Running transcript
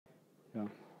Yeah.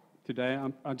 Today,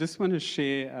 I just want to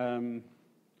share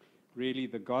really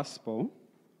the gospel.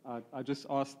 I just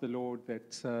asked the Lord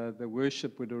that the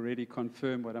worship would already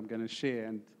confirm what I'm going to share,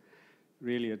 and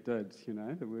really it did. You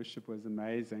know, the worship was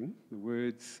amazing. The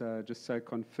words just so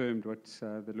confirmed what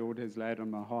the Lord has laid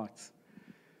on my heart.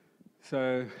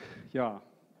 So, yeah,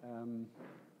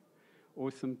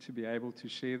 awesome to be able to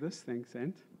share this. Thanks,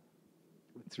 Ant.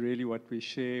 It's really what we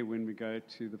share when we go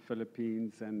to the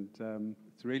Philippines, and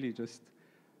it's really just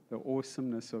the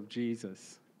awesomeness of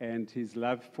Jesus and his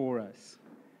love for us.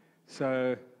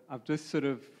 So I've just sort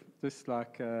of, just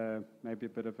like maybe a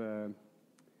bit of a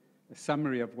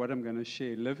summary of what I'm going to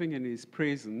share, living in his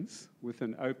presence with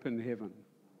an open heaven.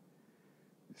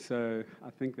 So I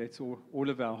think that's all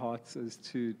of our hearts is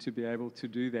to be able to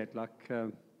do that. Like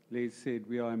Les said,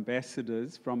 we are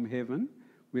ambassadors from heaven.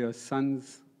 We are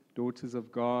sons, daughters of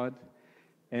God,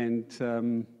 and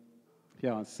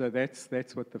so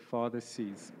that's what the Father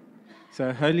sees.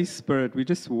 So Holy Spirit, we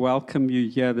just welcome you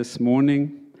here this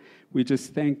morning. We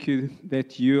just thank you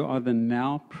that you are the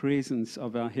now presence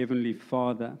of our Heavenly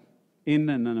Father in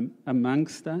and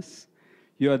amongst us.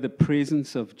 You are the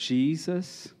presence of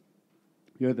Jesus.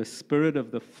 You are the Spirit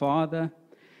of the Father.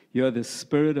 You are the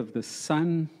Spirit of the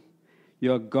Son.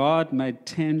 You are God made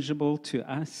tangible to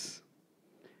us.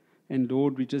 And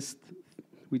Lord, we just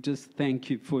thank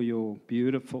you for your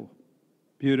beautiful,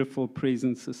 beautiful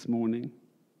presence this morning.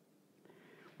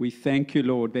 We thank you,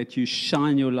 Lord, that you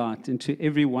shine your light into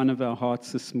every one of our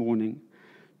hearts this morning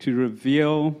to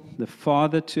reveal the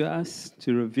Father to us,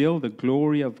 to reveal the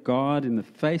glory of God in the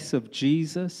face of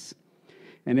Jesus.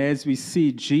 And as we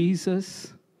see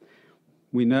Jesus,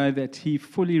 we know that he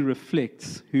fully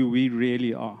reflects who we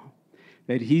really are,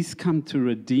 that he's come to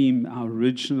redeem our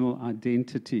original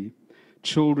identity,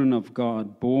 children of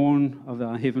God, born of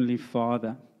our Heavenly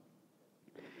Father.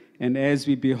 And as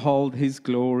we behold his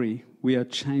glory, we are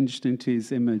changed into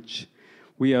his image.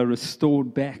 We are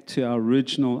restored back to our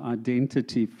original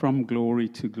identity from glory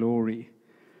to glory.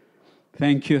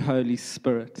 Thank you, Holy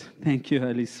Spirit. Thank you,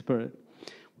 Holy Spirit.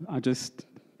 I just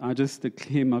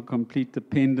declare my complete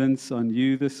dependence on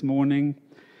you this morning.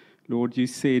 Lord, you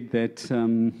said that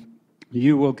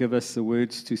you will give us the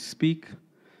words to speak.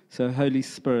 So, Holy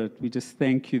Spirit, we just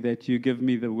thank you that you give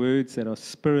me the words that are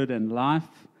spirit and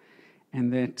life,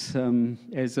 and that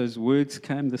as those words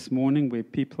came this morning, where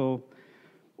people,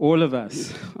 all of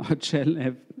us,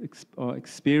 are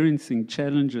experiencing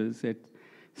challenges that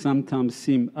sometimes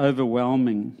seem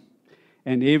overwhelming,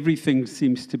 and everything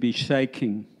seems to be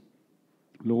shaking,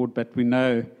 Lord, but we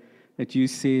know that you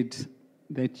said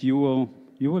that you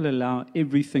will allow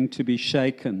everything to be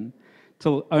shaken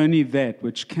till only that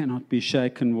which cannot be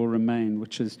shaken will remain,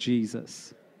 which is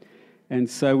Jesus. And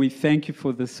so we thank you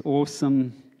for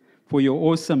your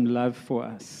awesome love for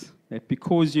us, that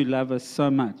because you love us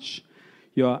so much,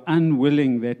 you are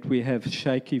unwilling that we have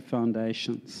shaky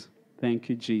foundations. Thank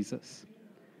you, Jesus.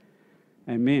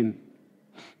 Amen.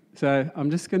 So I'm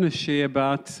just going to share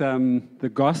about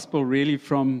the gospel really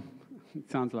from, it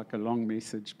sounds like a long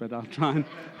message, but I'll try and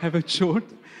have it short.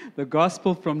 The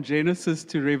gospel from Genesis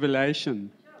to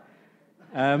Revelation.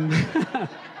 Because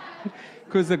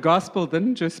the gospel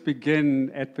didn't just begin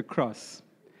at the cross.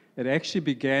 It actually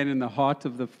began in the heart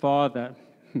of the Father.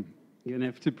 You're going to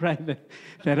have to pray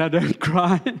that I don't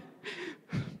cry.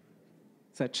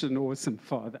 Such an awesome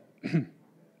Father.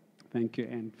 Thank you,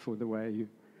 Anne, for the way you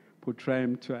portray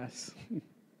him to us.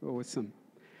 Awesome.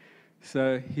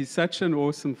 So he's such an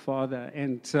awesome Father.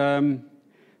 And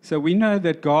so we know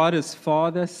that God is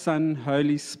Father, Son,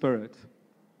 Holy Spirit.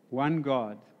 One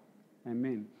God.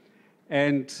 Amen.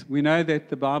 And we know that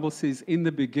the Bible says, in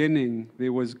the beginning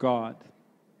there was God.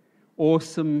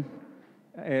 Awesome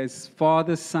as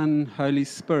Father, Son, Holy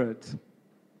Spirit.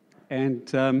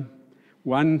 And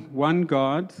one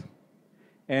God.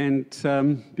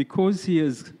 And because he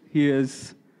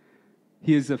is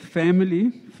a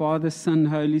family, Father, Son,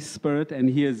 Holy Spirit, and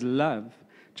he is love.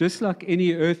 Just like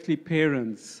any earthly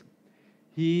parents,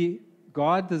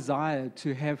 God desired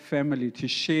to have family, to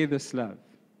share this love.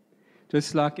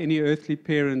 Just like any earthly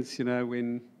parents, you know,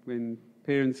 when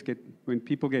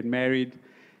people get married,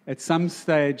 at some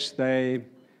stage they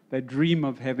dream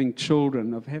of having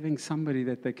children, of having somebody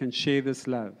that they can share this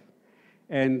love,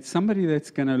 and somebody that's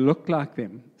going to look like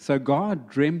them. So God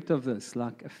dreamt of this,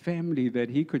 like a family that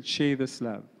he could share this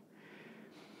love.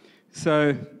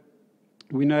 So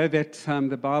we know that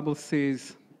the Bible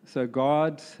says, so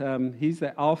God, he's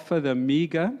the Alpha, the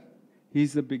Omega,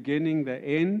 he's the beginning, the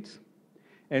end.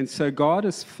 And so God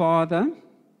is Father,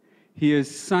 he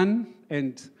is Son,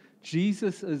 and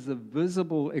Jesus is the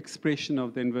visible expression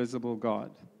of the invisible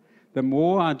God. the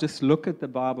more I just look at the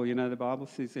Bible, the Bible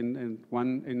says in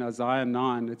Isaiah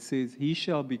 9, it says, he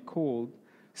shall be called,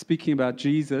 speaking about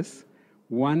Jesus,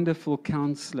 Wonderful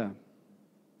Counselor,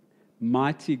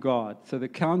 Mighty God. So the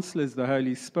Counselor is the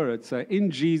Holy Spirit. So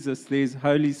in Jesus, there's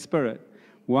Holy Spirit.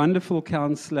 Wonderful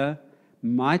Counselor,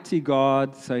 Mighty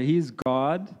God. So he's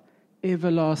God,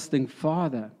 Everlasting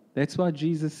Father. That's why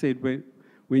Jesus said,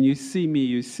 when you see me,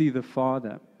 you see the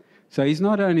Father. So he's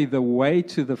not only the way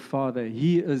to the Father,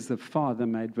 he is the Father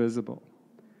made visible.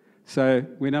 So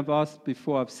when I've asked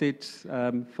before, I've said,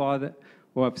 Father,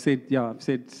 or I've said,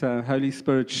 Holy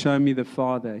Spirit, show me the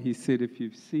Father. He said, if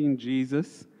you've seen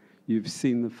Jesus, you've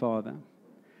seen the Father.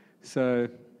 So,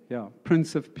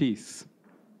 Prince of Peace.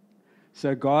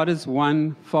 So God is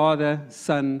one, Father,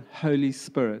 Son, Holy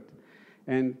Spirit.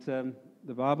 And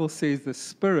the Bible says the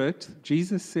Spirit,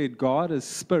 Jesus said God is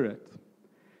Spirit.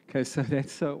 Okay, so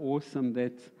that's so awesome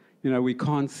that, we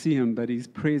can't see him, but he's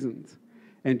present.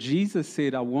 And Jesus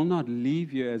said, I will not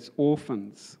leave you as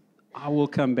orphans. I will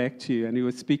come back to you. And he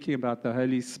was speaking about the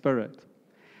Holy Spirit.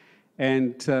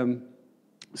 And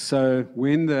so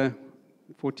when the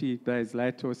 40 days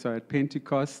later or so at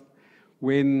Pentecost,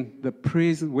 when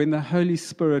the Holy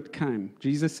Spirit came,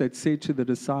 Jesus had said to the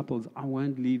disciples, I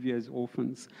won't leave you as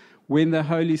orphans. When the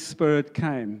Holy Spirit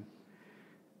came,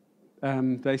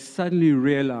 they suddenly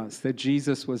realized that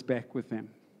Jesus was back with them,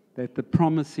 that the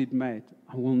promise he'd made,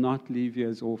 I will not leave you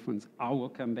as orphans. I will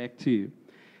come back to you.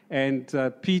 And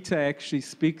Peter actually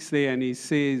speaks there and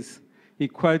he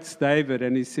quotes David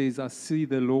and he says, I see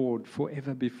the Lord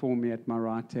forever before me at my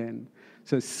right hand.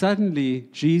 So suddenly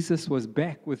Jesus was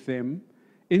back with them,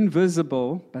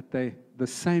 invisible, but the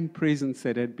same presence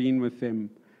that had been with them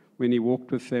when he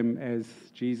walked with them as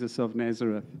Jesus of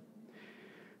Nazareth.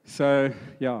 So,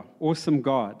 awesome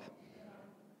God.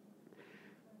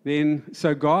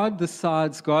 So God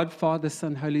decides, God, Father,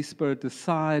 Son, Holy Spirit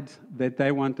decide that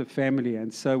they want a family.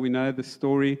 And so we know the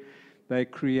story. They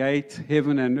create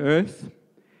heaven and earth.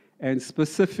 And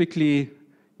specifically,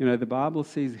 the Bible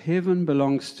says heaven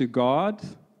belongs to God.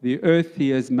 The earth he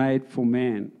has made for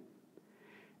man.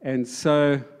 And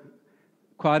so,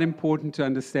 quite important to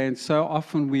understand. So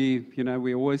often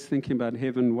we're always thinking about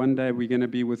heaven. One day we're going to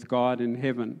be with God in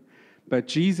heaven. But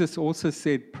Jesus also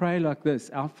said, pray like this,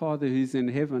 our Father who's in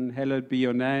heaven, hallowed be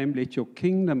your name, let your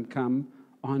kingdom come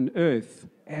on earth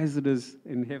as it is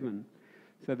in heaven.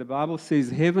 So the Bible says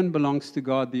heaven belongs to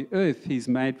God, the earth he's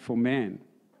made for man.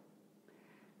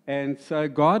 And so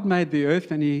God made the earth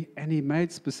and he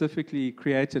made specifically,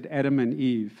 created Adam and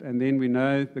Eve. And then we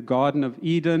know the Garden of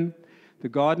Eden. The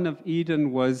Garden of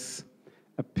Eden was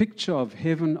a picture of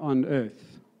heaven on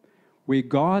earth, where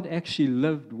God actually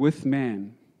lived with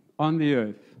man on the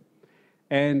earth.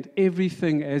 And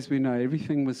everything, as we know,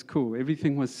 everything was cool.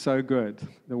 Everything was so good,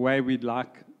 the way we'd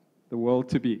like the world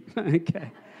to be.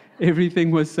 Okay.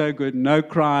 Everything was so good. No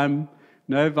crime,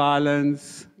 no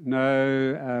violence,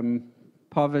 no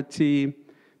poverty,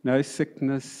 no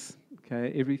sickness.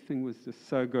 Okay. Everything was just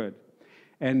so good.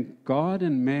 And God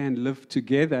and man lived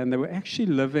together, and they were actually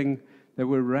they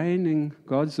were reigning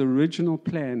God's original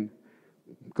plan.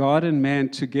 God and man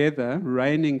together,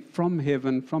 reigning from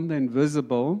heaven, from the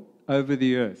invisible, over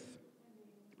the earth.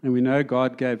 And we know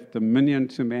God gave dominion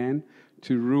to man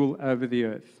to rule over the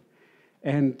earth.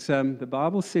 And the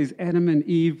Bible says Adam and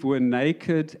Eve were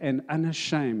naked and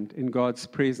unashamed in God's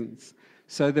presence.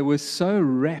 So they were so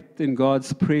wrapped in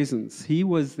God's presence. He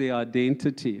was their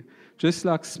identity. Just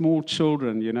like small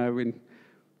children, when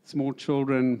small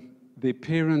children, their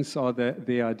parents are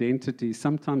their identity.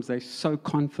 Sometimes they're so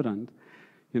confident,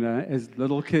 as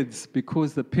little kids,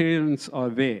 because the parents are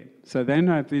there. So they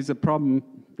know if there's a problem,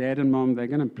 Dad and Mom, they're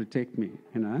going to protect me,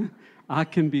 I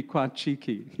can be quite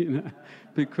cheeky,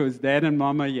 because Dad and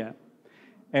Mom are here.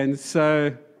 And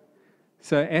so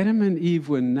Adam and Eve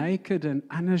were naked and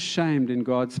unashamed in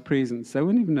God's presence. They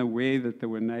weren't even aware that they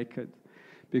were naked,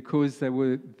 because they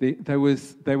were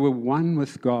one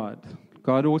with God.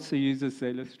 God also uses the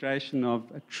illustration of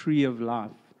a tree of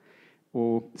life.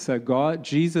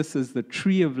 Jesus is the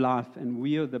tree of life, and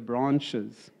we are the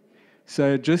branches.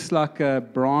 So just like a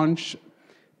branch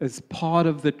is part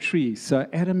of the tree, so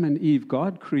Adam and Eve,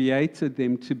 God created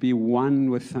them to be one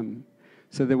with him.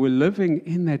 So they were living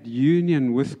in that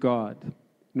union with God,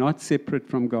 not separate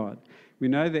from God. We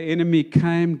know the enemy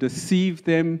came, deceived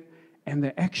them, and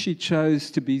they actually chose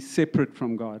to be separate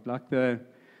from God. Like the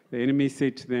enemy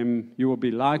said to them, you will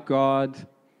be like God,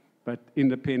 but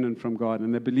independent from God.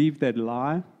 And they believed that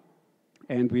lie.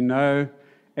 And we know,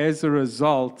 as a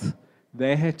result,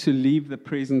 they had to leave the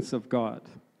presence of God.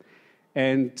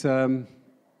 And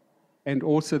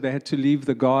also they had to leave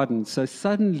the garden. So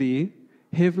suddenly,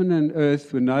 Heaven and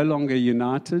earth were no longer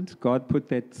united. God put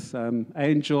that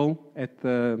angel at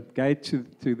the gate to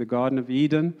the Garden of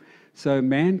Eden. So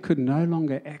man could no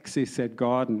longer access that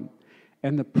garden.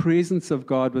 And the presence of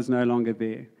God was no longer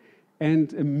there.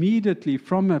 And immediately,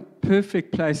 from a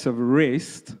perfect place of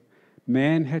rest,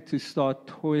 man had to start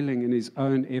toiling in his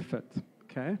own effort.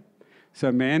 Okay?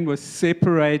 So man was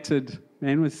separated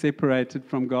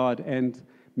from God, and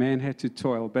man had to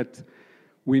toil. But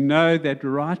we know that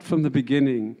right from the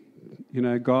beginning,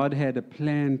 God had a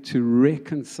plan to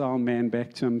reconcile man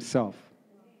back to himself.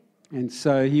 And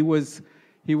so he was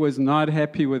not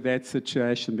happy with that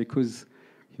situation because,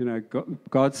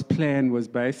 God's plan was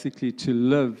basically to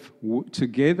live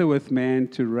together with man,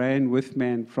 to reign with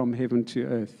man from heaven to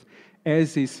earth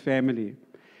as his family.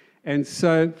 And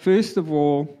so, first of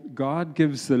all, God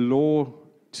gives the law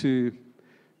to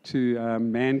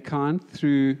mankind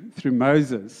through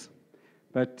Moses.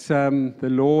 But the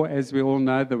law, as we all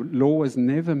know, the law was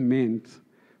never meant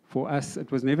for us.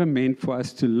 It was never meant for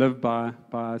us to live by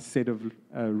a set of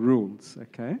rules.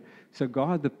 Okay, so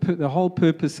God, the whole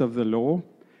purpose of the law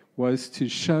was to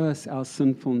show us our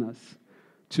sinfulness,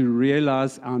 to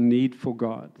realize our need for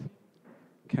God.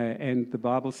 Okay, and the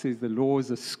Bible says the law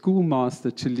is a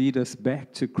schoolmaster to lead us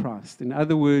back to Christ. In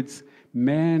other words,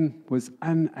 man was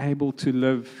unable to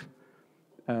live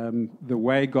the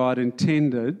way God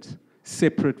intended,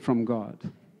 separate from God.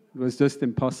 It was just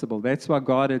impossible. That's why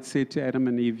God had said to Adam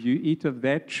and Eve, you eat of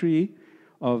that tree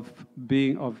of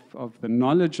the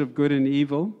knowledge of good and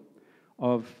evil,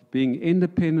 of being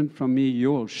independent from me,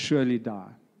 you'll surely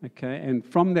die. Okay? And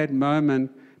from that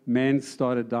moment, man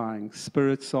started dying,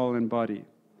 spirit, soul, and body.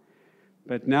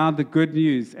 But now the good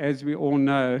news, as we all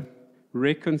know,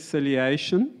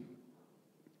 reconciliation.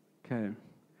 Okay.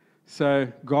 So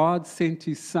God sent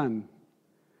his son.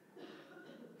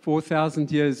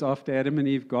 4,000 years after Adam and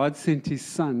Eve, God sent his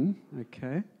son,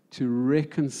 okay, to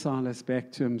reconcile us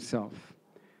back to himself.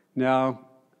 Now,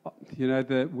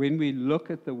 when we look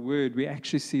at the word, we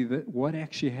actually see that what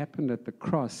actually happened at the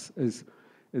cross is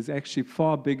actually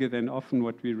far bigger than often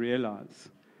what we realize.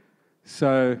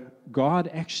 So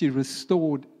God actually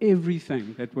restored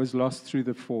everything that was lost through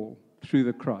the fall, through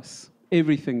the cross.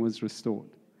 Everything was restored.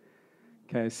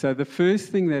 Okay, so the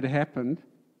first thing that happened,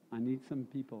 I need some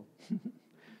people.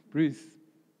 Bruce,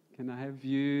 can I have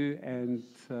you and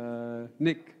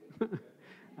Nick?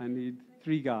 I need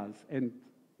 3 guys. And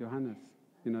Johannes,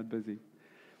 you're not busy.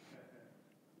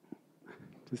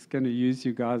 Just going to use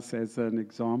you guys as an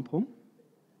example.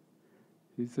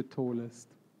 Who's the tallest?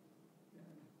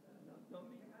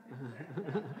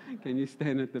 Can you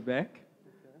stand at the back?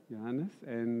 Johannes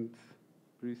and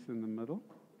Bruce in the middle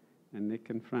and Nick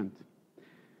in front.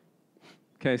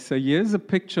 Okay, so here's a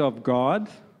picture of God,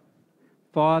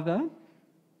 Father,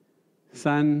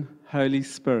 Son, Holy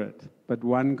Spirit, but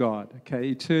one God, okay,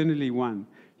 eternally one.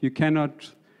 You cannot,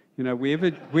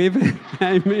 wherever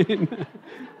amen.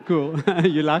 Cool.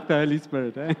 You like the Holy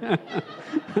Spirit, eh?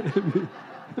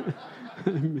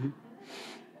 Amen.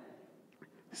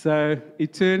 So,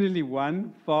 eternally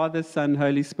one, Father, Son,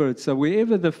 Holy Spirit. So,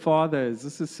 wherever the Father is,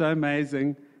 this is so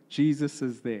amazing, Jesus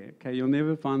is there. Okay, you'll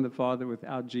never find the Father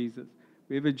without Jesus.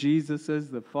 Wherever Jesus is,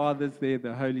 the Father's there,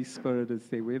 the Holy Spirit is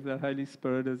there. Wherever the Holy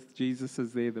Spirit is, Jesus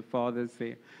is there, the Father is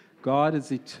there. God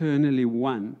is eternally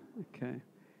one, okay?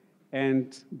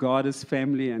 And God is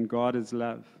family and God is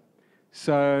love.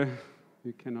 So,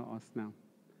 who can I ask now?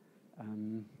 I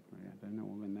don't know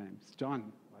all the names.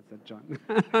 John. What's that, John?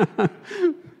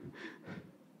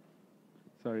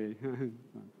 Sorry.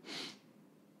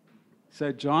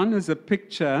 So, John is a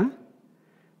picture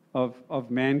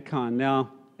of mankind.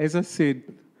 Now, as I said,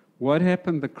 what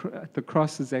happened at the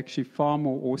cross is actually far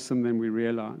more awesome than we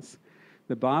realize.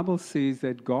 The Bible says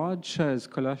that God chose,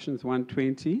 Colossians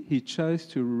 1:20, He chose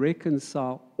to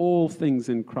reconcile all things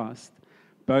in Christ,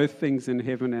 both things in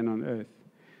heaven and on earth.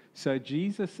 So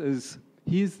Jesus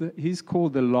he's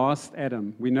called the last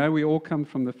Adam. We know we all come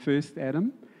from the first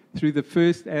Adam. Through the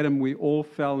first Adam, we all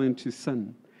fell into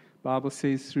sin. The Bible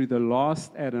says through the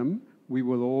last Adam, we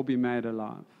will all be made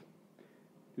alive.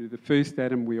 Through the first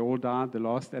Adam, we all died. The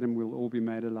last Adam will all be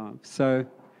made alive. So,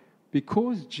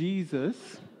 because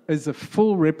Jesus is a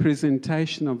full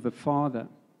representation of the Father,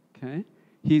 okay,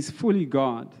 He's fully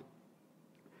God.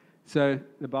 So,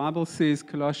 the Bible says,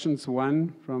 Colossians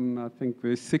 1, from, I think,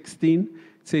 verse 16,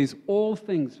 it says, all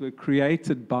things were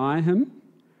created by Him,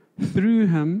 through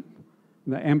Him,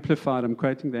 the Amplified, I'm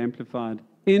quoting the Amplified,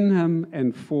 in Him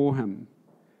and for Him.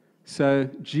 So,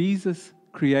 Jesus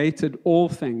created all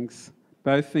things,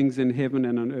 both things in heaven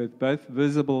and on earth, both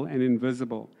visible and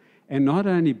invisible. And not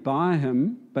only by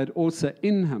Him, but also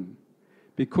in Him.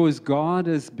 because God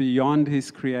is beyond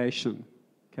his creation.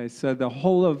 Okay, so the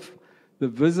whole of the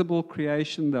visible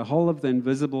creation, the whole of the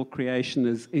invisible creation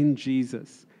is in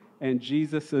Jesus, and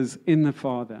Jesus is in the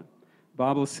Father. The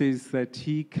Bible says that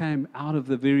he came out of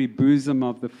the very bosom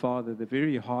of the Father, the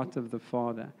very heart of the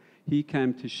Father. He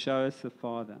came to show us the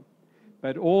Father.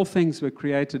 But all things were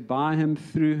created by him,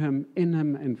 through him, in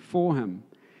him, and for him.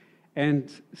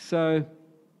 And so,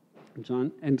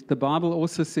 John, and the Bible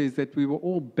also says that we were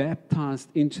all baptized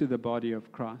into the body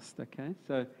of Christ. Okay,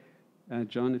 so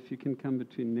John, if you can come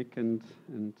between Nick and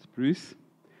Bruce.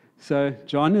 So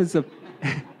John is a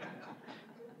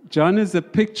John is a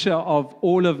picture of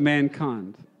all of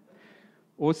mankind.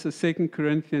 Also, 2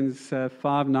 Corinthians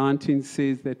 5:19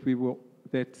 says that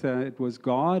it was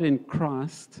God in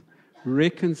Christ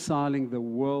reconciling the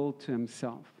world to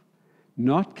himself,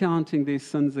 not counting their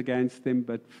sins against them,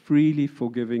 but freely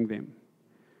forgiving them.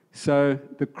 So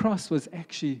the cross was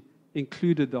actually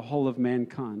included the whole of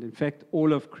mankind, in fact,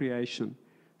 all of creation.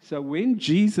 So when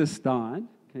Jesus died,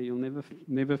 okay, you'll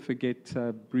never forget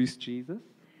Bruce Jesus,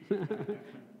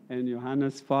 and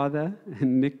Johannes Father,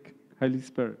 and Nick Holy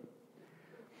Spirit.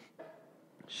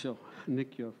 Sure,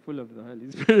 Nick, you're full of the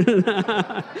Holy Spirit.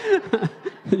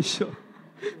 Sure.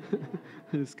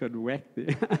 I just got whacked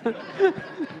there.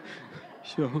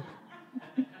 Sure.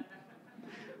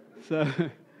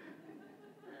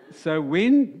 So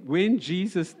when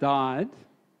Jesus died,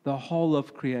 the whole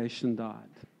of creation died.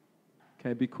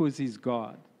 Okay, because he's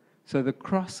God. So the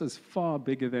cross is far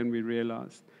bigger than we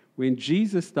realized. When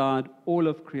Jesus died, all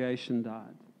of creation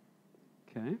died.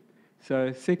 Okay?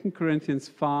 So 2 Corinthians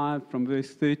 5 from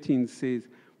verse 13 says,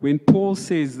 when Paul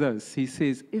says this, he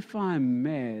says, if I'm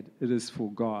mad, it is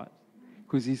for God.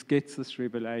 Because he gets this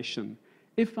revelation.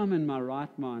 If I'm in my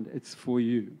right mind, it's for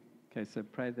you. Okay, so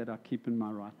pray that I keep in my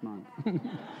right mind.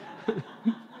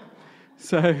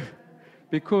 So,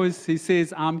 because he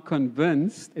says, I'm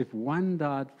convinced if one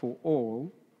died for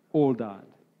all died.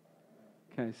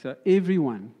 Okay, so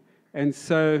everyone. And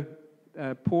so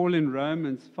Paul in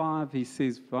Romans 5, he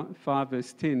says, 5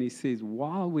 verse 10, he says,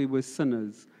 while we were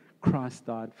sinners, Christ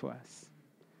died for us.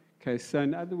 Okay, so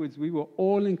in other words, we were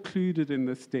all included in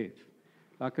this death.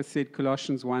 Like I said,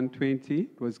 Colossians 1:20,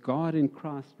 it was God in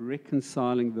Christ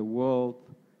reconciling the world.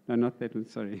 No, not that one,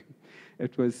 sorry.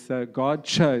 It was God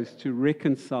chose to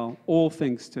reconcile all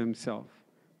things to himself,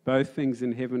 both things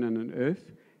in heaven and on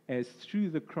earth, as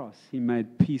through the cross he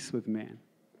made peace with man.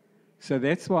 So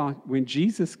that's why when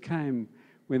Jesus came,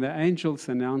 when the angels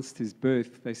announced his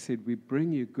birth, they said, we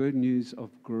bring you good news of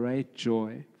great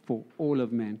joy for all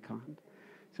of mankind.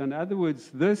 So in other words,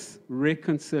 this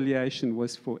reconciliation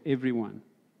was for everyone.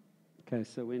 Okay,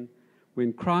 so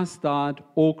when Christ died,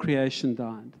 all creation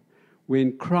died.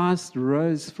 When Christ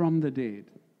rose from the dead,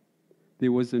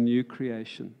 there was a new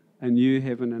creation, a new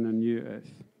heaven and a new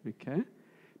earth. Okay?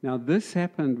 Now this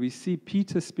happened, we see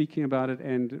Peter speaking about it,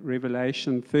 and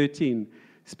Revelation 13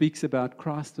 speaks about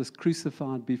Christ was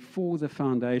crucified before the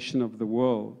foundation of the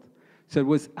world. So it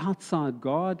was outside.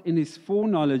 God, in his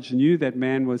foreknowledge, knew that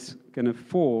man was going to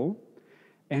fall.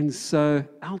 And so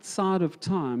outside of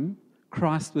time,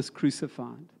 Christ was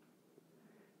crucified.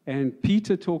 And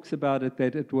Peter talks about it,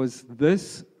 that it was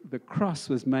this, the cross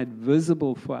was made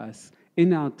visible for us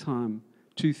in our time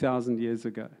 2,000 years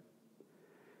ago.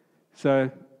 So,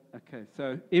 okay,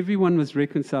 so everyone was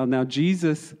reconciled. Now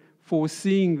Jesus,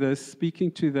 foreseeing this,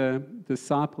 speaking to the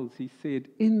disciples, he said,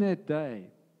 in that day,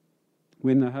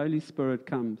 when the Holy Spirit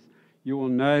comes, you will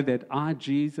know that I,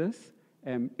 Jesus,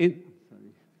 am in...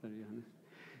 Sorry,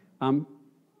 Johannes.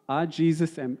 I,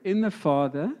 Jesus, am in the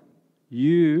Father,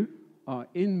 you are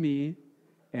in me,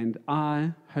 and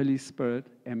I, Holy Spirit,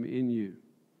 am in you.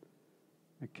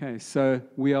 Okay, so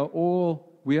we are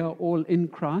all in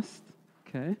Christ.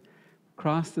 Okay,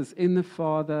 Christ is in the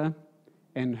Father,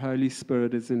 and Holy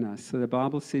Spirit is in us. So the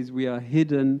Bible says we are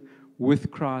hidden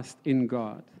with Christ in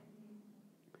God.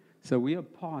 So we are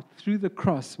part, through the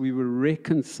cross, we were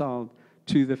reconciled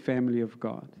to the family of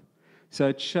God. So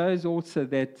it shows also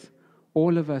that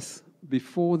all of us,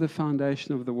 before the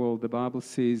foundation of the world, the Bible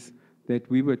says that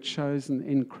we were chosen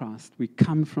in Christ. We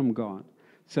come from God.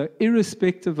 So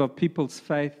irrespective of people's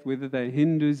faith, whether they're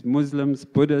Hindus, Muslims,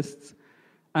 Buddhists,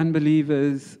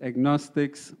 unbelievers,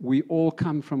 agnostics, we all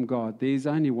come from God. There's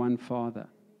only one Father.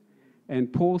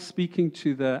 And Paul, speaking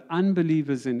to the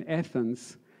unbelievers in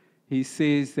Athens, he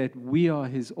says that we are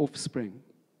his offspring.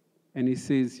 And he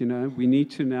says, we need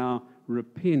to now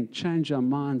repent, change our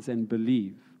minds, and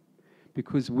believe.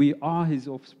 Because we are his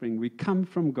offspring. We come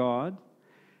from God,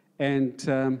 and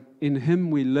in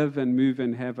him we live and move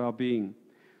and have our being.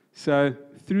 So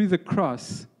through the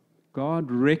cross,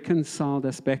 God reconciled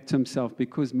us back to himself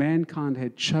because mankind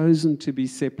had chosen to be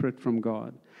separate from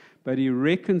God. But he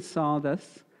reconciled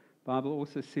us. The Bible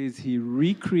also says he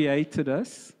recreated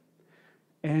us.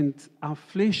 And our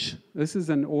flesh, this is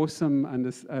an awesome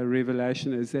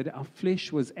revelation, is that our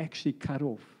flesh was actually cut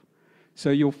off. So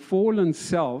your fallen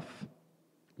self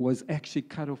was actually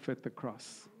cut off at the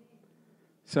cross.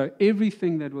 So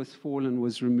everything that was fallen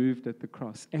was removed at the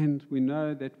cross. And we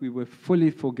know that we were fully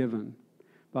forgiven.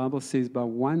 The Bible says, by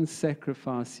one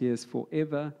sacrifice he has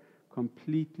forever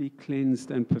completely cleansed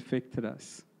and perfected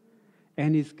us.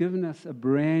 And he's given us a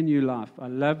brand new life. I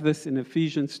love this in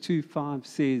Ephesians 2:5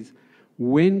 says,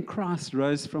 when Christ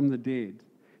rose from the dead, it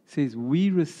says, we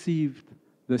received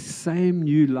the same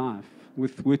new life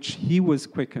with which he was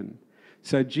quickened.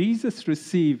 So Jesus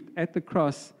received at the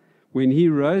cross, when he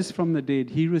rose from the dead,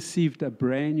 he received a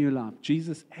brand new life.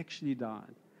 Jesus actually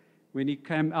died. When he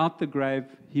came out the grave,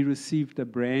 he received a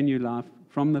brand new life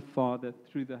from the Father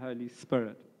through the Holy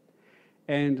Spirit.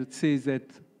 And it says that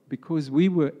because we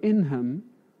were in him,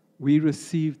 we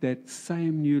received that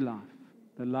same new life,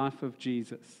 the life of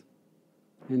Jesus.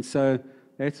 And so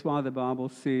that's why the Bible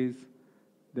says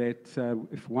that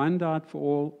if one died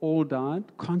for all died.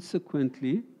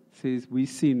 Consequently, it says we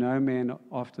see no man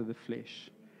after the flesh.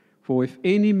 For if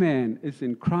any man is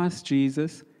in Christ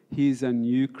Jesus, he is a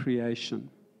new creation.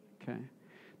 Okay.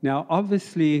 Now,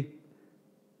 obviously,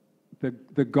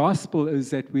 the gospel is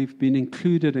that we've been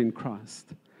included in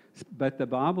Christ. But the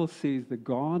Bible says the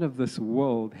God of this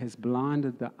world has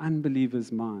blinded the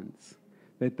unbelievers' minds,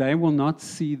 that they will not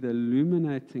see the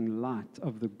illuminating light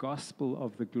of the gospel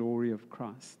of the glory of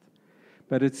Christ.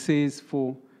 But it says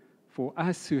for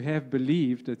us who have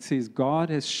believed, it says God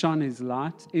has shone his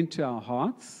light into our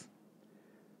hearts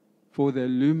for the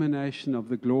illumination of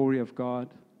the glory of God,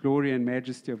 glory and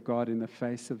majesty of God in the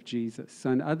face of Jesus.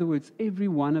 So in other words, every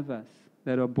one of us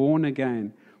that are born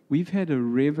again, we've had a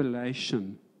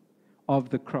revelation of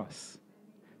the cross.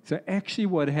 So actually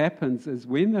what happens is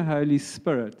when the Holy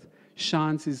Spirit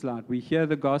shines his light, we hear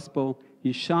the gospel,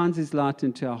 he shines his light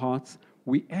into our hearts,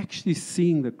 we actually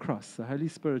seeing the cross. The Holy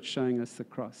Spirit showing us the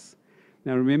cross.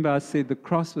 Now remember I said the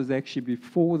cross was actually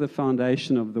before the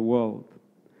foundation of the world.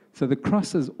 So the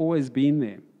cross has always been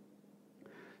there.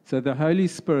 So the Holy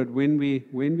Spirit, when we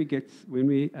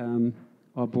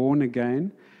are born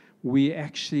again, we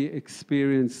actually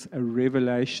experience a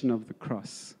revelation of the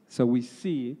cross. So we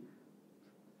see,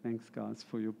 thanks guys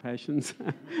for your patience.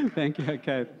 Thank you.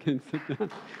 Okay, can sit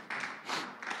down.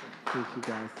 Thank you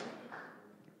guys.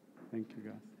 Thank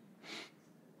you guys.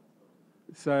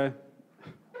 So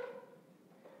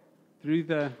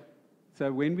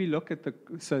when we look at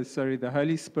the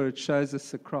Holy Spirit shows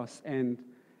us the cross and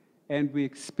we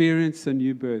experience a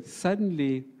new birth.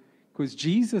 Suddenly, because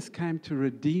Jesus came to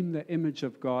redeem the image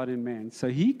of God in man. So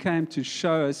he came to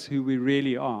show us who we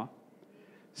really are.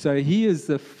 So he is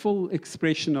the full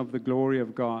expression of the glory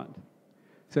of God.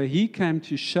 So he came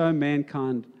to show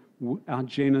mankind our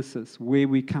genesis, where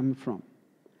we come from.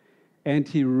 And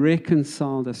he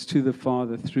reconciled us to the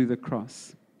Father through the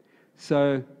cross.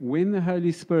 So when the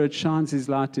Holy Spirit shines his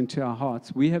light into our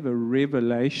hearts, we have a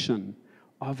revelation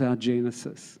of our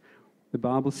genesis. The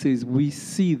Bible says we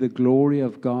see the glory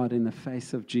of God in the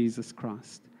face of Jesus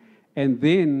Christ. And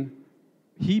then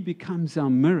he becomes our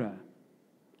mirror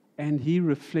and he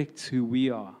reflects who we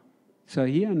are. So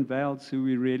he unveils who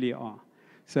we really are.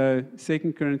 So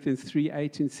 2 Corinthians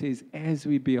 3:18 says, as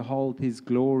we behold his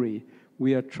glory,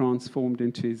 we are transformed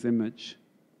into his image.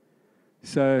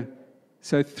 So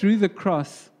through the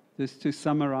cross, just to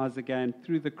summarize again,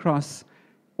 through the cross,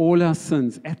 all our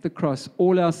sins, at the cross,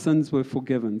 all our sins were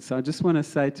forgiven. So I just want to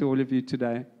say to all of you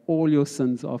today, all your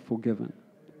sins are forgiven.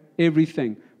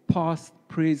 Everything, past,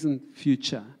 present,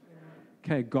 future.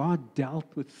 Okay, God dealt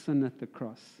with sin at the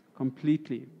cross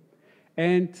completely.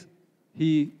 And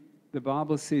the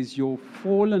Bible says your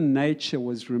fallen nature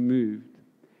was removed.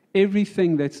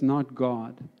 Everything that's not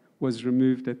God was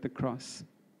removed at the cross.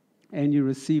 And you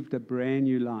received a brand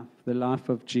new life, the life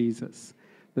of Jesus.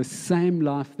 The same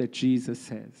life that Jesus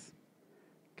has.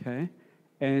 Okay?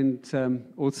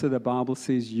 And also the Bible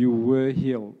says you were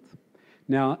healed.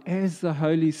 Now, as the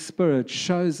Holy Spirit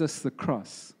shows us the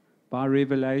cross by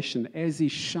revelation, as he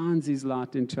shines his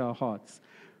light into our hearts,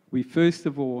 we first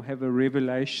of all have a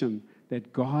revelation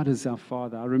that God is our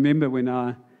Father. I remember when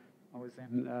I was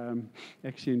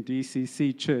actually in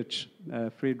DCC Church,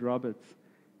 Fred Roberts,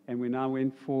 and when I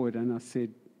went forward and I said,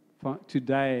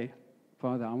 today,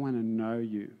 Father, I want to know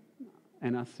you.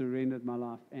 And I surrendered my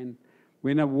life. And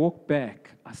when I walked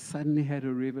back, I suddenly had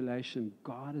a revelation.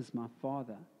 God is my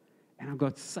Father. And I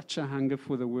got such a hunger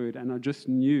for the word. And I just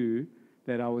knew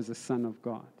that I was a son of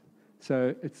God.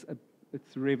 So it's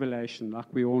revelation, like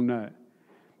we all know.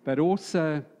 But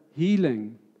also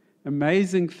healing.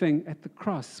 Amazing thing, at the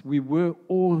cross, we were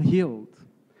all healed.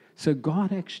 So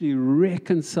God actually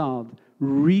reconciled,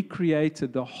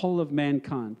 recreated the whole of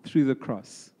mankind through the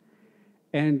cross.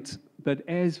 But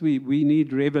as we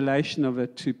need revelation of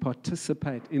it to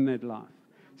participate in that life.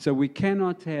 So we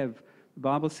cannot have, the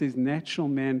Bible says, natural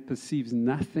man perceives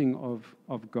nothing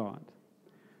of God.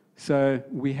 So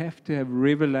we have to have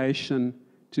revelation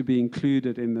to be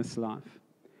included in this life.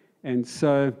 And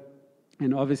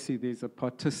obviously there's a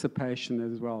participation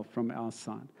as well from our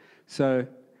side. So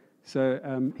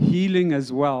healing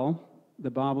as well,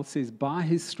 the Bible says, by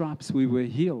his stripes we were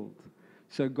healed.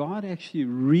 So God actually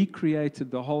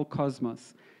recreated the whole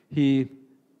cosmos.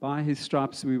 By his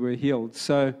stripes we were healed.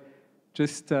 So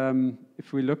just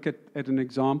if we look at an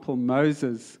example,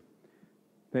 Moses,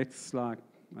 that's like,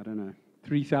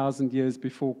 3,000 years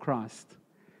before Christ.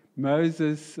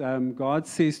 Moses, God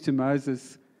says to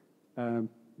Moses,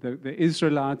 the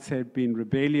Israelites had been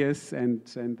rebellious, and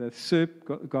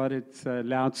God had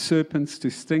allowed serpents to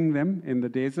sting them in the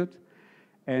desert,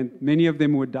 and many of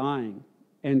them were dying.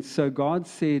 And so God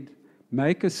said,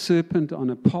 make a serpent on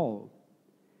a pole.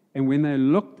 And when they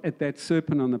looked at that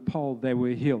serpent on the pole, they were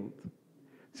healed.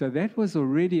 So that was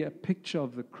already a picture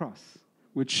of the cross,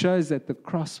 which shows that the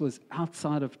cross was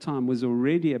outside of time, was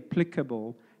already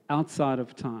applicable outside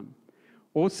of time.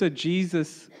 Also,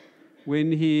 Jesus,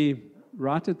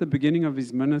 right at the beginning of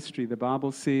his ministry, the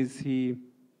Bible says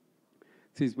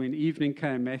when evening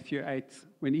came, Matthew 8,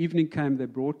 when evening came, they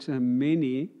brought to him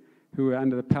many who were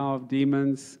under the power of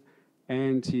demons,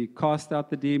 and he cast out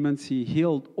the demons, he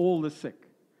healed all the sick.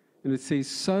 And it says,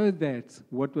 so that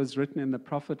what was written in the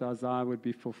prophet Isaiah would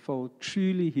be fulfilled.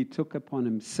 Truly he took upon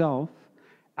himself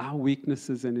our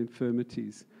weaknesses and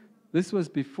infirmities. This was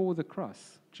before the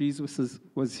cross. Jesus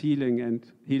was healing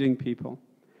people.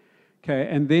 Okay,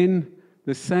 and then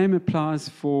the same applies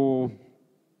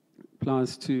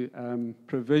to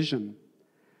provision.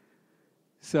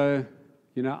 So,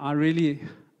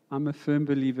 I'm a firm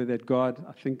believer that God,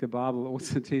 I think the Bible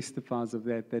also testifies of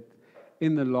that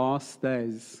in the last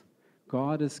days,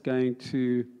 God is going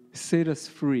to set us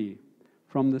free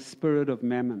from the spirit of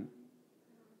mammon.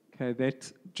 Okay,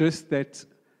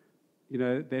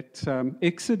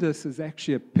 Exodus is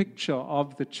actually a picture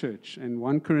of the church. And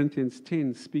 1 Corinthians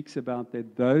 10 speaks about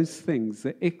that those things,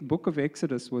 the book of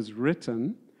Exodus was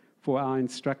written for our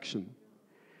instruction.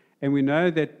 And we know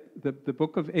that the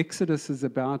book of Exodus is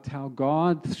about how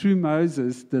God, through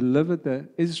Moses, delivered the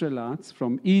Israelites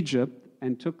from Egypt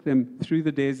and took them through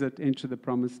the desert into the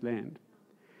promised land.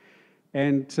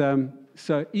 And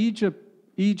so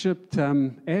Egypt,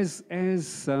 as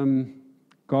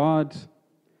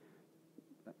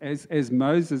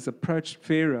Moses approached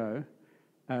Pharaoh,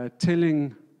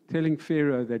 telling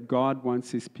Pharaoh that God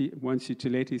wants you to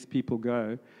let his people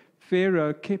go,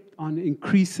 Pharaoh kept on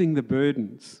increasing the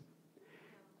burdens.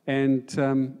 And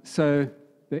so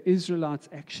the Israelites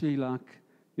actually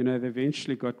they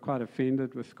eventually got quite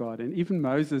offended with God. And even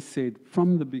Moses said,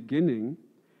 from the beginning,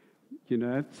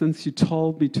 since you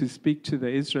told me to speak to the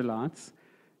Israelites,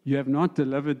 you have not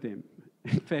delivered them.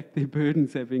 In fact, their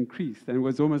burdens have increased. And it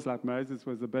was almost like Moses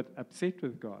was a bit upset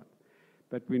with God.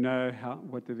 But we know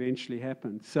what eventually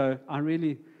happened. So I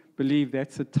really believe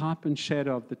that's a type and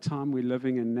shadow of the time we're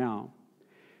living in now.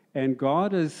 And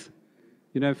God is,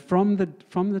 from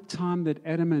the time that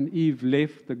Adam and Eve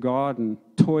left the garden,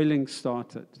 toiling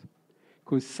started.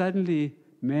 Because suddenly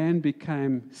man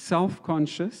became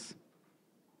self-conscious,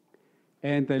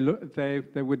 and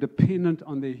they were dependent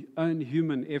on their own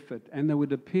human effort, and they were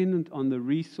dependent on the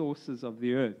resources of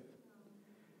the earth.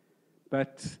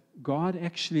 But God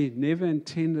actually never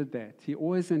intended that. He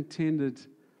always intended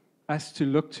us to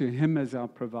look to him as our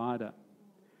provider.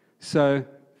 So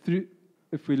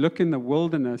if we look in the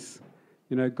wilderness,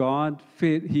 God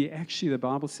fed, the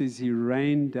Bible says he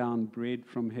rained down bread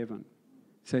from heaven.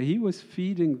 So he was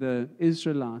feeding the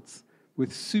Israelites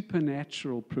with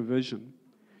supernatural provision,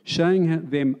 showing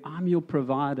them, I'm your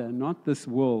provider, not this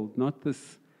world, not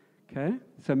this, okay?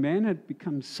 So man had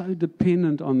become so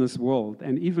dependent on this world,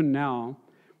 and even now,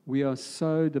 we are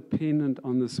so dependent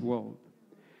on this world.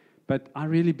 But I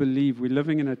really believe we're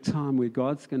living in a time where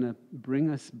God's going to bring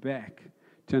us back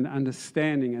to an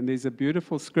understanding. And there's a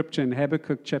beautiful scripture in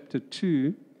Habakkuk chapter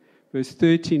 2, verse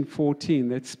 13, 14,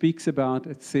 that speaks about,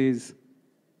 it says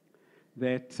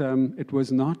that it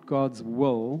was not God's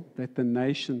will that the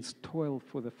nations toil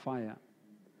for the fire.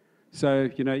 So,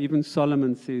 even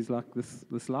Solomon says,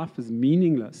 this life is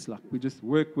meaningless. We just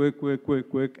work,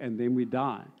 and then we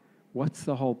die. What's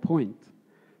the whole point?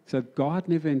 So God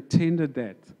never intended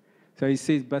that. So he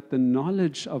says, but the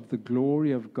knowledge of the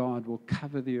glory of God will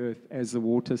cover the earth as the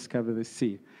waters cover the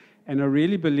sea. And I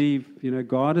really believe,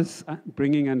 God is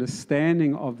bringing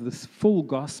understanding of this full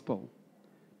gospel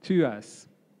to us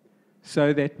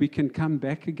so that we can come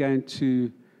back again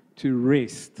to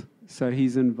rest. So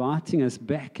he's inviting us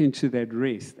back into that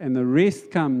rest. And the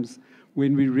rest comes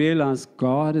when we realize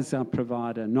God is our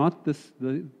provider, not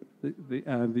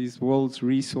these world's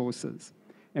resources,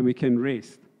 and we can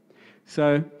rest.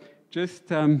 So just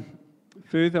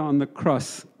further on the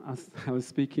cross, I was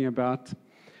speaking about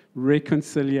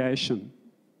reconciliation.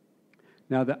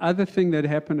 Now, the other thing that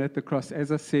happened at the cross,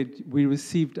 as I said, we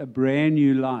received a brand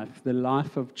new life, the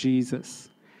life of Jesus.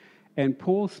 And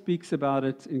Paul speaks about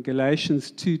it in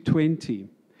Galatians 2:20.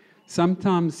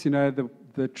 Sometimes, the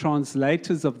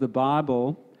translators of the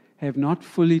Bible have not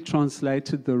fully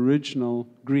translated the original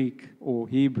Greek or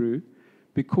Hebrew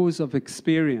because of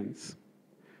experience.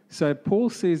 So Paul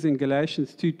says in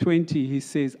Galatians 2:20, he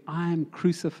says, I am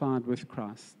crucified with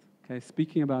Christ. Okay,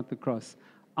 speaking about the cross.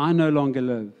 I no longer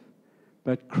live,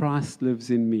 but Christ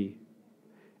lives in me.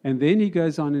 And then he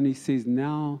goes on and he says,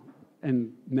 now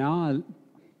I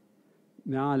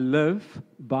live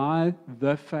by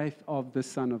the faith of the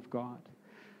Son of God.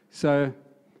 So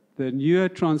the newer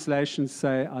translations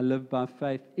say, I live by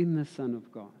faith in the Son of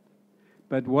God.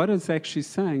 But what it's actually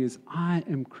saying is, I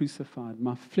am crucified.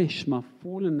 My flesh, my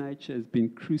fallen nature has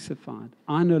been crucified.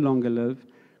 I no longer live.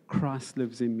 Christ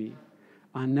lives in me.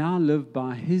 I now live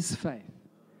by his faith.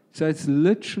 So it's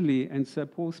literally, and so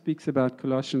Paul speaks about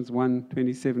Colossians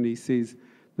 1:27. He says,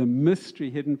 the mystery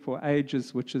hidden for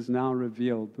ages, which is now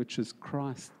revealed, which is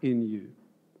Christ in you.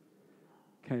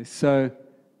 Okay, so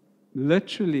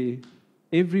literally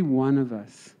every one of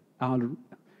us,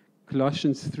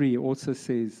 Colossians 3 also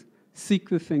says, seek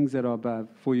the things that are above,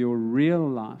 for your real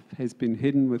life has been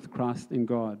hidden with Christ in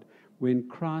God, when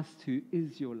Christ, who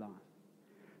is your life.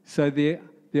 So there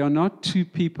are not two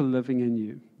people living in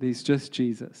you. There's just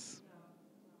Jesus.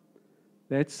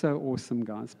 That's so awesome,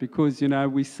 guys, because,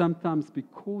 we sometimes,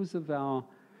 because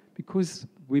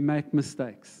we make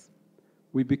mistakes,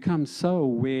 we become so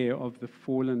aware of the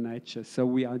fallen nature, so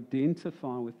we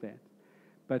identify with that.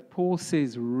 But Paul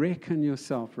says, reckon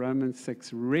yourself, Romans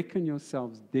 6, reckon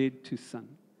yourselves dead to sin.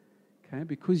 Okay,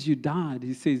 because you died.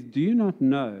 He says, do you not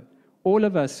know, all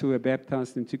of us who were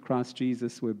baptized into Christ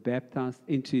Jesus were baptized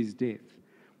into his death.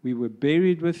 We were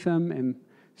buried with him, and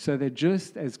so that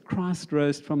just as Christ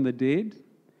rose from the dead,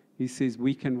 he says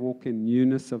we can walk in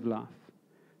newness of life.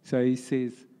 So he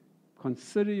says,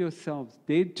 consider yourselves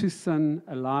dead to sin,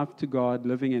 alive to God,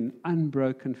 living in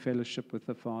unbroken fellowship with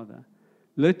the Father.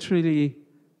 Literally,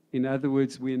 in other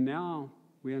words, we are now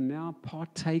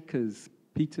partakers.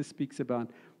 Peter speaks about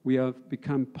we have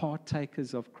become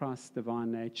partakers of Christ's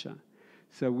divine nature.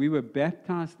 So we were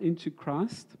baptized into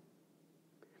Christ.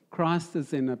 Christ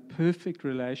is in a perfect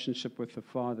relationship with the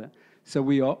Father. So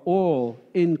we are all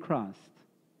in Christ.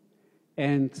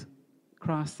 And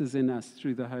Christ is in us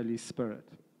through the Holy Spirit.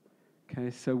 Okay,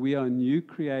 so we are a new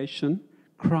creation.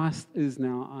 Christ is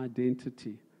now our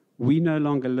identity. We no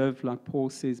longer live, like Paul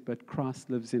says, but Christ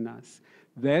lives in us.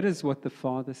 That is what the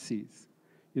Father sees.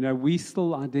 We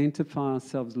still identify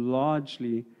ourselves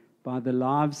largely by the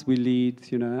lives we lead.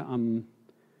 I'm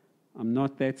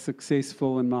not that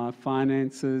successful in my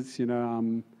finances.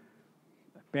 I'm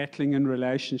battling in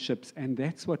relationships, and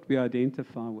that's what we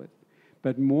identify with.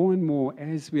 But more and more,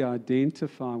 as we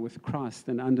identify with Christ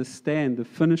and understand the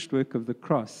finished work of the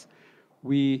cross,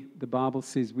 the Bible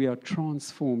says we are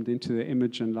transformed into the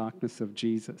image and likeness of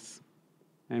Jesus.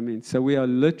 Amen. So we are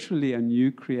literally a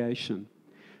new creation.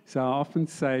 So I often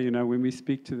say, when we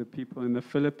speak to the people in the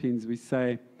Philippines, we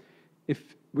say,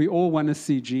 if we all want to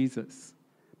see Jesus,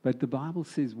 but the Bible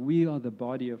says we are the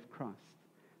body of Christ.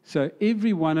 So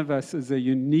every one of us is a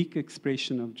unique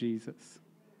expression of Jesus.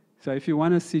 So if you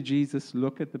want to see Jesus,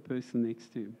 look at the person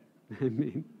next to you.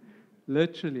 Amen.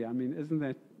 Literally, isn't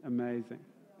that amazing?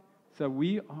 So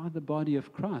we are the body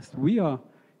of Christ.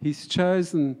 He's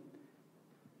chosen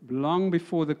long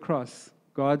before the cross.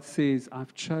 God says,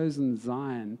 I've chosen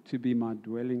Zion to be my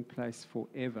dwelling place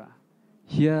forever.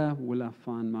 Here will I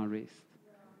find my rest.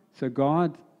 So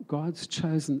God's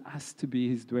chosen us to be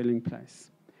his dwelling place.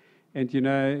 And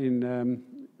in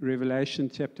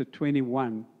Revelation chapter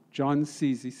 21, John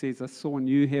he says, I saw a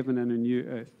new heaven and a new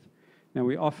earth. Now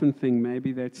we often think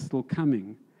maybe that's still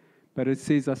coming. But it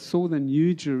says, I saw the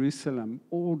new Jerusalem,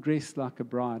 all dressed like a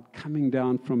bride, coming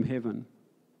down from heaven.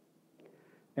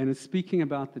 And it's speaking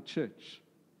about the church.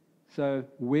 So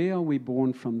where are we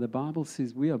born from? The Bible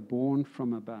says we are born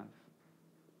from above.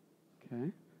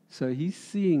 Okay? So he's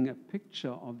seeing a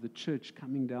picture of the church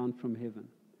coming down from heaven.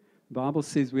 The Bible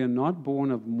says we are not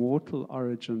born of mortal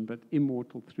origin, but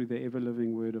immortal through the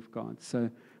ever-living word of God. So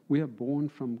we are born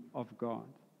of God.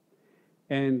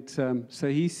 And so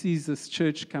he sees this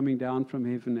church coming down from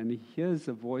heaven, and he hears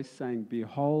a voice saying,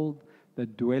 "Behold, the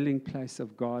dwelling place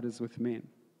of God is with men."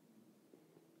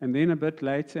 And then a bit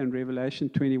later in Revelation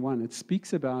 21, it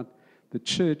speaks about the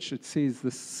church. It says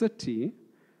the city,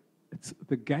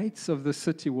 the gates of the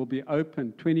city will be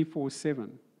open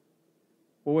 24/7,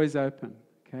 always open.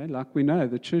 Okay, like we know,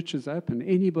 the church is open.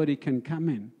 Anybody can come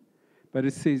in. But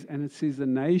it says the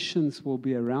nations will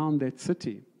be around that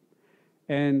city.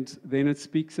 And then it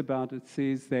speaks about, it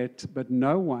says that, but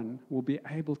no one will be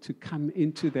able to come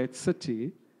into that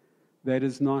city that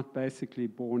is not basically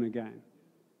born again.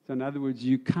 So in other words,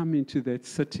 you come into that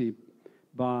city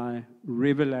by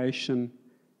revelation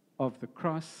of the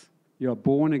cross. You're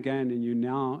born again, and you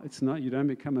don't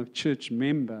become a church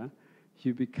member.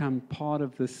 You become part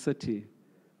of the city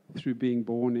through being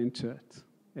born into it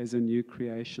as a new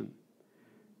creation.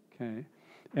 Okay.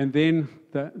 And then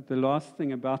the last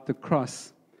thing about the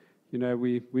cross, we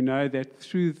know that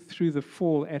through the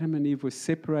fall, Adam and Eve were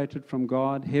separated from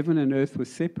God. Heaven and earth were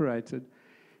separated.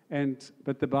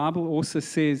 But the Bible also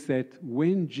says that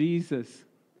when he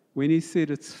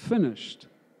said it's finished,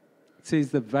 it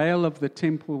says the veil of the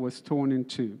temple was torn in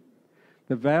two.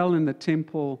 The veil in the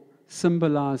temple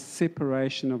symbolized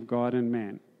separation of God and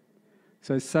man.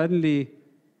 So suddenly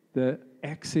the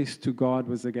access to God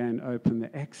was again open.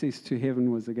 The access to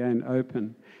heaven was again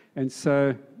open. And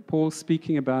so Paul,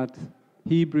 speaking about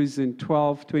Hebrews in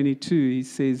 12:22, he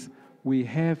says, we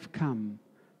have come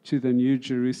to the New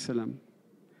Jerusalem.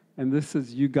 And this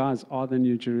is, you guys are the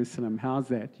New Jerusalem. How's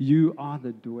that? You are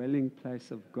the dwelling place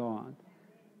of God.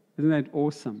 Isn't that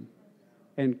awesome?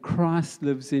 And Christ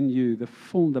lives in you.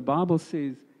 The Bible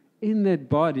says, in that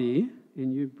body,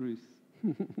 in you, Bruce,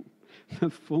 the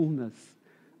fullness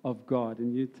of God,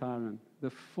 in you, Tyron, the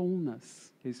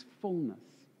fullness, his fullness.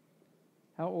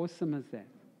 How awesome is that?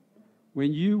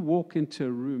 When you walk into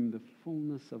a room, the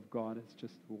fullness of God has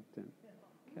just walked in.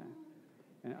 Okay.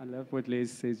 And I love what Les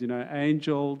says,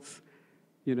 angels,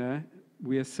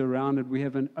 we are surrounded. We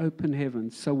have an open heaven.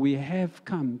 So we have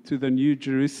come to the New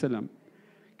Jerusalem.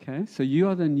 Okay, so you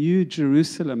are the New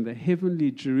Jerusalem, the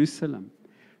heavenly Jerusalem.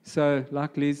 So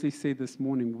like Leslie said this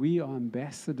morning, we are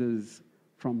ambassadors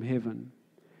from heaven.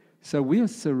 So we are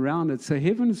surrounded. So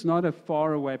heaven is not a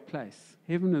faraway place.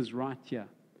 Heaven is right here.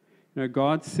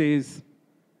 God says,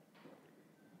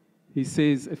 he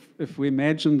says, if we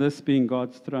imagine this being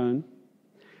God's throne,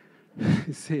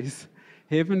 he says,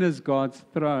 heaven is God's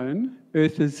throne,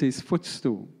 earth is his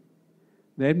footstool.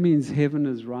 That means heaven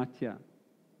is right here.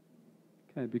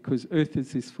 Okay, because earth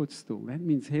is his footstool. That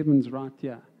means heaven's right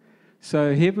here.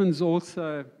 So heaven's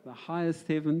also the highest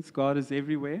heavens. God is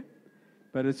everywhere,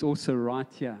 but it's also right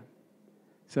here.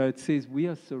 So it says we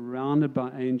are surrounded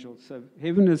by angels. So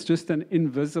heaven is just an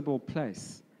invisible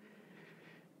place.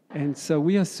 And so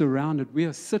we are surrounded. We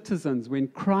are citizens. When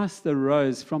Christ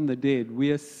arose from the dead,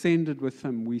 we ascended with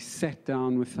him. We sat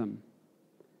down with him.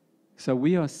 So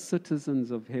we are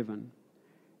citizens of heaven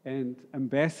and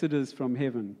ambassadors from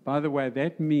heaven. By the way,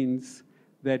 that means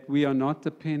that we are not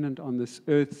dependent on this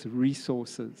earth's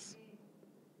resources.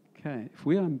 Okay, if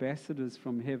we are ambassadors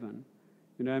from heaven,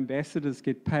 ambassadors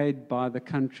get paid by the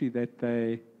country that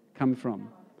they come from.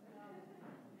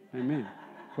 Amen.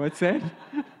 What's that?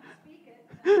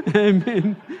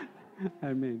 Amen.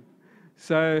 Amen.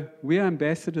 So we are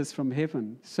ambassadors from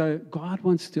heaven. So God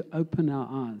wants to open our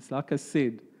eyes, like I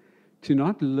said, to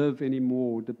not live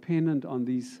anymore dependent on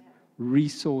these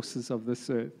resources of this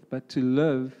earth, but to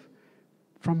live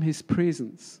from his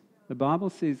presence. The Bible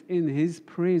says, in his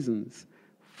presence,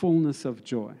 fullness of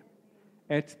joy.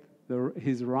 At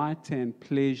his right hand,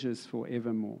 pleasures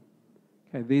forevermore.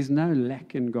 Okay, there's no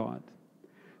lack in God.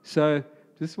 So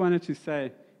just wanted to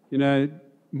say,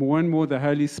 more and more the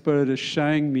Holy Spirit is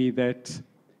showing me that,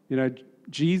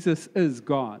 Jesus is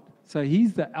God. So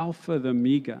he's the Alpha, the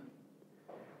Omega.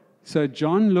 So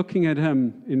John, looking at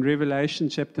him in Revelation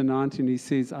chapter 19, he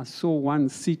says, I saw one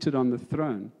seated on the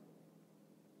throne.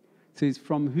 It says,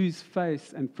 from whose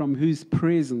face and from whose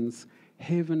presence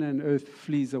heaven and earth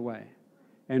flees away,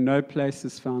 and no place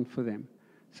is found for them.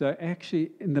 So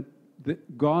actually,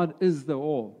 God is the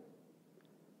all.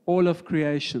 All of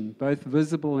creation, both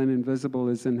visible and invisible,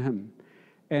 is in him.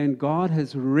 And God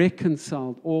has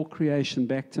reconciled all creation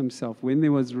back to himself. When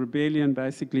there was rebellion,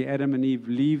 basically Adam and Eve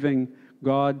leaving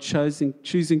God,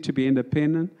 choosing to be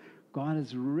independent, God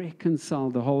has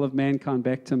reconciled the whole of mankind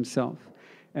back to himself.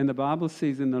 And the Bible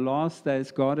says in the last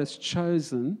days, God has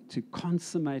chosen to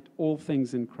consummate all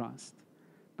things in Christ,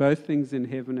 both things in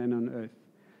heaven and on earth.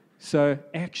 So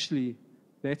actually,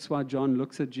 that's why John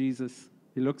looks at Jesus,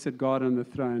 he looks at God on the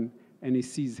throne, and he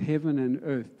sees heaven and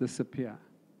earth disappear,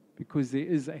 because there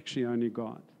is actually only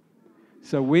God.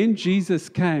 So when Jesus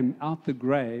came out the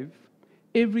grave,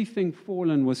 everything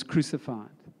fallen was crucified.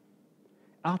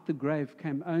 Out the grave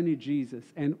came only Jesus,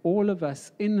 and all of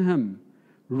us in him,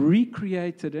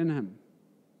 recreated in him.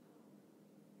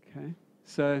 Okay?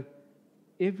 So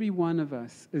every one of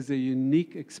us is a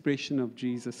unique expression of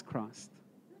Jesus Christ.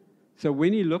 So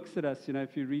when he looks at us,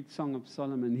 if you read Song of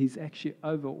Solomon, he's actually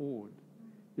overawed.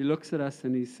 He looks at us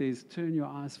and he says, turn your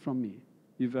eyes from me.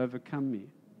 You've overcome me.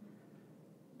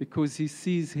 Because he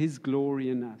sees his glory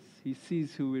in us. He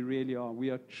sees who we really are. We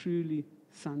are truly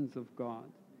sons of God.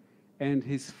 And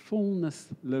his fullness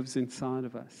lives inside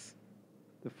of us.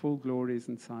 The full glory is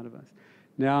inside of us.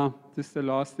 Now, just the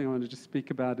last thing I want to just speak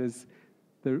about is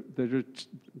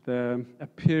the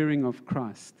appearing of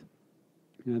Christ.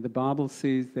 The Bible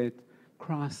says that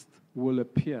Christ will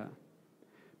appear.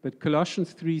 But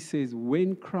Colossians 3 says,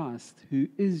 when Christ, who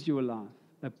is your life,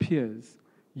 appears,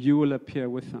 you will appear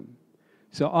with him.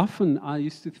 So often I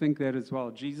used to think that as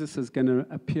well. Jesus is going to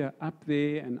appear up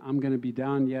there, and I'm going to be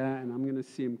down here, and I'm going to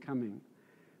see him coming.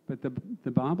 But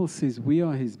the Bible says we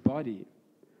are his body.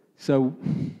 So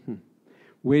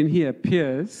when he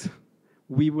appears,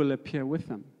 we will appear with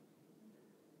him,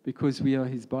 because we are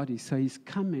his body. So he's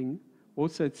coming.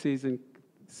 Also it says in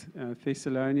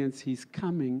Thessalonians, he's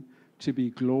coming to be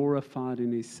glorified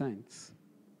in his saints.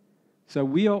 So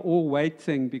we are all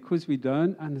waiting, because we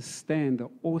don't understand the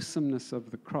awesomeness of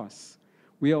the cross.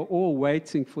 We are all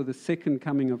waiting for the second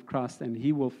coming of Christ, and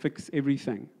he will fix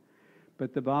everything.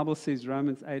 But the Bible says,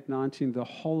 Romans 8:19, the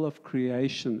whole of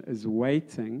creation is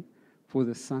waiting for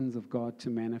the sons of God to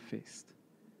manifest.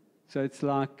 So it's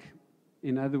like,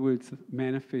 in other words,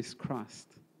 manifest Christ,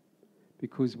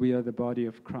 because we are the body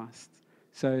of Christ.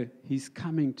 So he's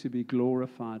coming to be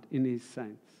glorified in his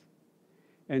saints.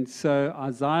 And so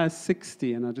Isaiah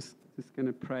 60, and I'm just going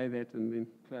to pray that and then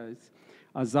close.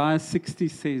 Isaiah 60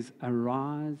 says,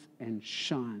 arise and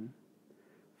shine,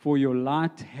 for your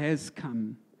light has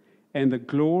come, and the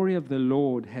glory of the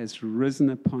Lord has risen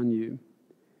upon you.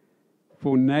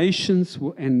 For nations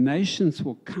will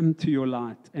come to your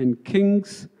light, and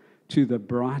kings to the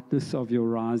brightness of your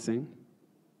rising.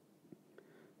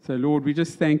 So, Lord, we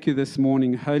just thank you this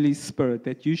morning, Holy Spirit,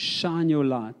 that you shine your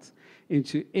light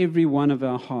into every one of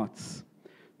our hearts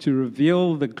to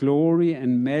reveal the glory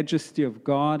and majesty of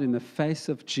God in the face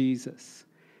of Jesus.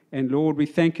 And, Lord, we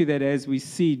thank you that as we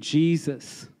see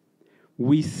Jesus,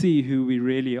 we see who we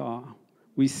really are.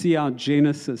 We see our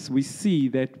genesis. We see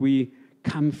that we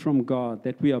come from God,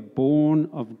 that we are born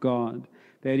of God,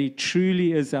 that he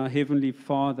truly is our heavenly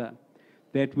Father,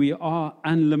 that we are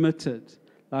unlimited.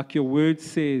 Like your word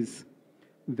says,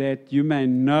 that you may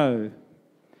know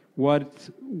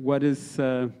what is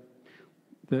the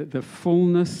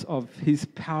fullness of his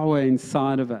power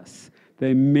inside of us, the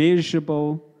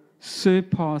immeasurable,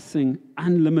 surpassing,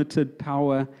 unlimited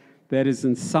power that is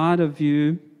inside of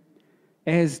you,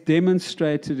 as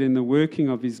demonstrated in the working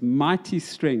of his mighty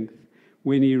strength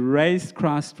when he raised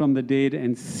Christ from the dead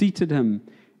and seated him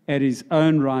at his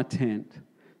own right hand.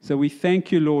 So we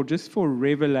thank you, Lord, just for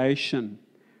revelation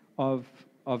of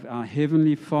our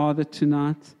Heavenly Father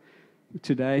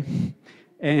today,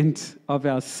 and of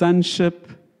our sonship,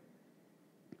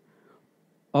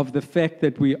 of the fact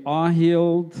that we are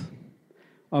healed,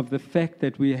 of the fact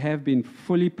that we have been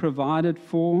fully provided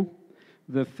for,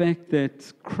 the fact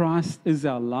that Christ is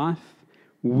our life.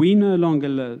 We no longer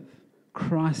live.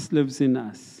 Christ lives in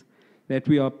us. That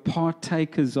we are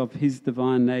partakers of his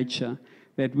divine nature.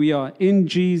 That we are in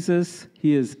Jesus.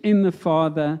 He is in the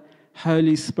Father.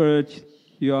 Holy Spirit,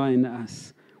 you are in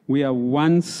us. We are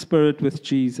one spirit with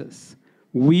Jesus.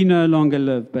 We no longer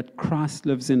live, but Christ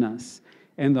lives in us.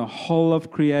 And the whole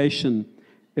of creation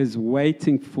is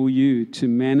waiting for you to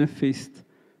manifest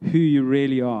who you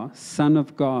really are, Son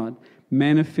of God.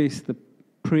 Manifest the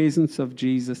presence of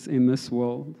Jesus in this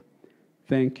world.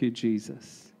 Thank you,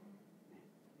 Jesus.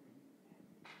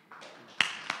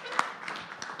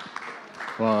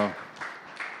 Wow.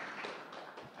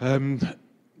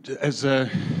 As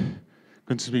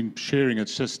Gunter's been sharing,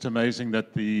 it's just amazing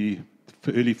that the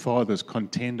early fathers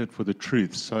contended for the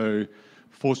truth. So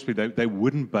forcefully, they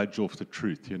wouldn't budge off the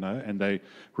truth, and they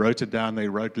wrote it down, they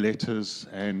wrote letters,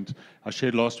 and I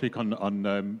shared last week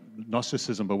on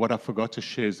Gnosticism, but what I forgot to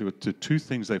share is there were two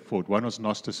things they fought. One was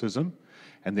Gnosticism,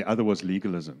 and the other was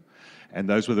legalism. And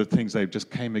those were the things they just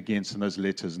came against in those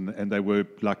letters, and they were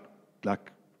like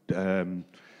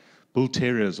bull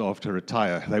terriers after a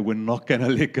tire. They were not going to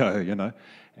let go, you know.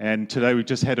 And today we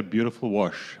just had a beautiful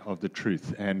wash of the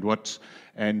truth. And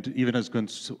even as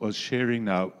Gunter was sharing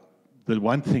now, the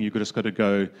one thing you just got to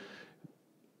go,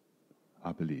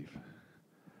 I believe.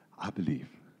 I believe.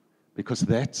 Because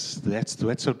that's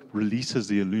what releases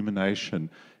the illumination,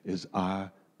 is I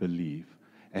believe.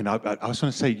 And I just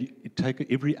want to say, take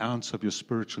every ounce of your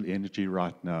spiritual energy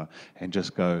right now and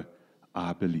just go,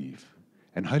 I believe.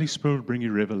 And Holy Spirit will bring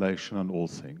you revelation on all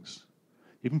things.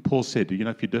 Even Paul said, you know,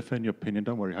 if you differ in your opinion,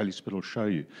 don't worry, Holy Spirit will show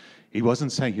you. He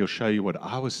wasn't saying he'll show you what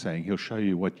I was saying. He'll show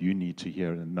you what you need to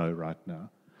hear and know right now.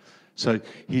 So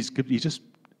he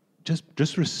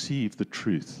just receive the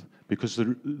truth, because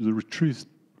the truth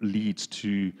leads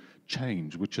to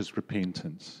change, which is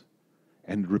repentance.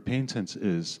 And repentance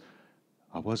is,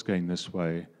 I was going this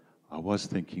way, I was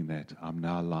thinking that, I'm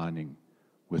now aligning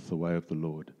with the way of the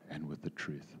Lord and with the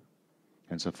truth.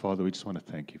 And so, Father, we just want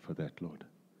to thank you for that, Lord.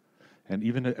 And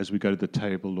even as we go to the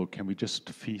table, Lord, can we just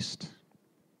feast?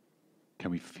 Can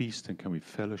we feast and can we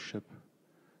fellowship?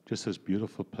 Just this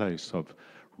beautiful place of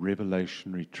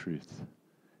revelationary truth.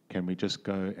 Can we just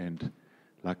go and,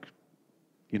 like,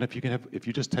 you know, if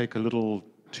you just take a little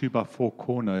 2x4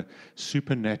 corner,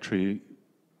 supernaturally,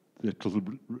 it'll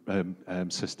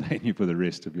sustain you for the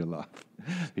rest of your life.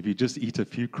 If you just eat a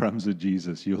few crumbs of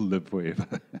Jesus, you'll live forever.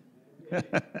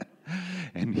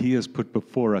 And He has put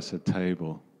before us a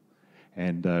table.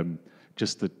 And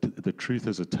just the truth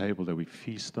is a table that we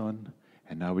feast on.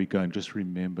 And now we go and just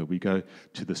remember, we go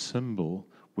to the symbol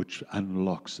which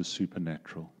unlocks the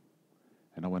supernatural.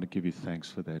 And I want to give you thanks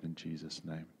for that in Jesus'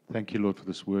 name. Thank you, Lord, for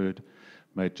this word.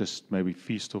 May we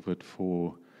feast off it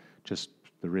for just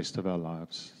the rest of our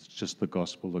lives. It's just the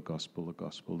gospel,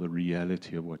 the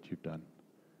reality of what you've done.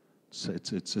 So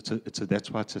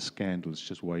that's why it's a scandal. It's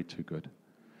just way too good.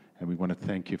 And we want to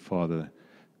thank you, Father,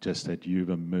 just that you've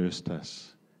immersed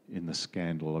us in the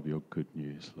scandal of your good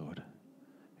news, Lord.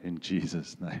 In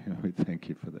Jesus' name, we thank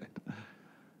you for that.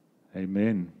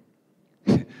 Amen.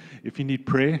 If you need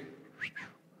prayer,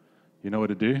 you know what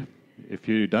to do. If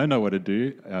you don't know what to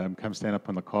do, come stand up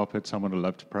on the carpet. Someone would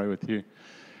love to pray with you.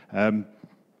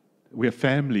 We're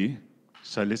family,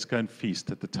 so let's go and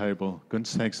feast at the table.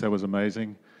 Gunter, thanks, that was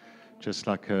amazing. Just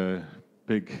like a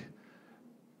big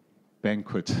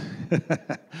banquet.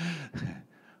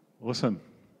 Awesome.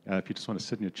 If you just want to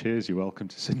sit in your chairs, you're welcome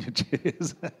to sit in your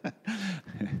chairs.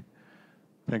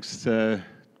 Thanks.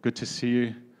 Good to see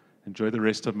you. Enjoy the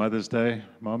rest of Mother's Day,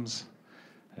 moms.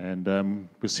 And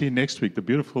we'll see you next week. The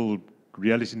beautiful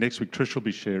reality next week, Trish will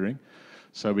be sharing.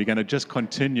 So we're going to just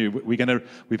continue.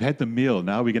 We've had the meal.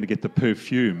 Now we're going to get the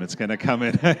perfume. It's going to come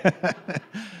in.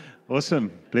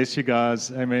 Awesome. Bless you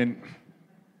guys. Amen.